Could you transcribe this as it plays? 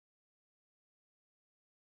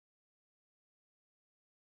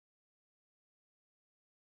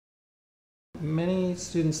Many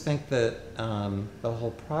students think that the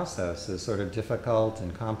whole process is sort of difficult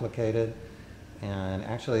and complicated, and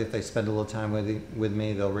actually if they spend a little time with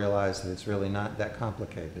me, they'll realize that it's really not that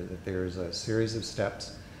complicated, that there's a series of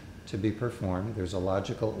steps to be performed. There's a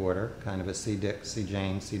logical order, kind of a see Dick, see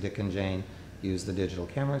Jane, see Dick and Jane use the digital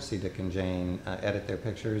camera, see Dick and Jane edit their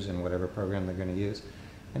pictures in whatever program they're going to use.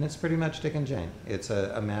 And it's pretty much Dick and Jane. It's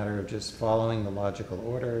a matter of just following the logical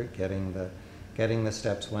order, getting the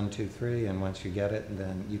steps 1, 2, 3, and once you get it,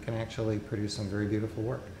 then you can actually produce some very beautiful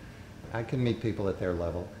work. I can meet people at their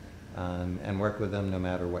level and work with them no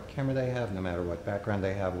matter what camera they have, no matter what background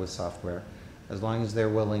they have with software. As long as they're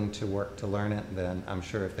willing to work to learn it, then I'm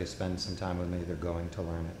sure if they spend some time with me, they're going to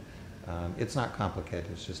learn it. It's not complicated,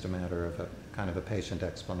 it's just a matter of a kind of a patient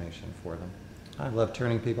explanation for them. I love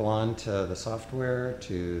turning people on to the software,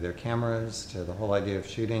 to their cameras, to the whole idea of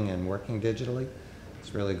shooting and working digitally.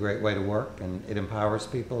 It's really a great way to work, and it empowers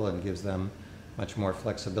people and gives them much more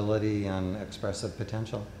flexibility and expressive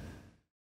potential.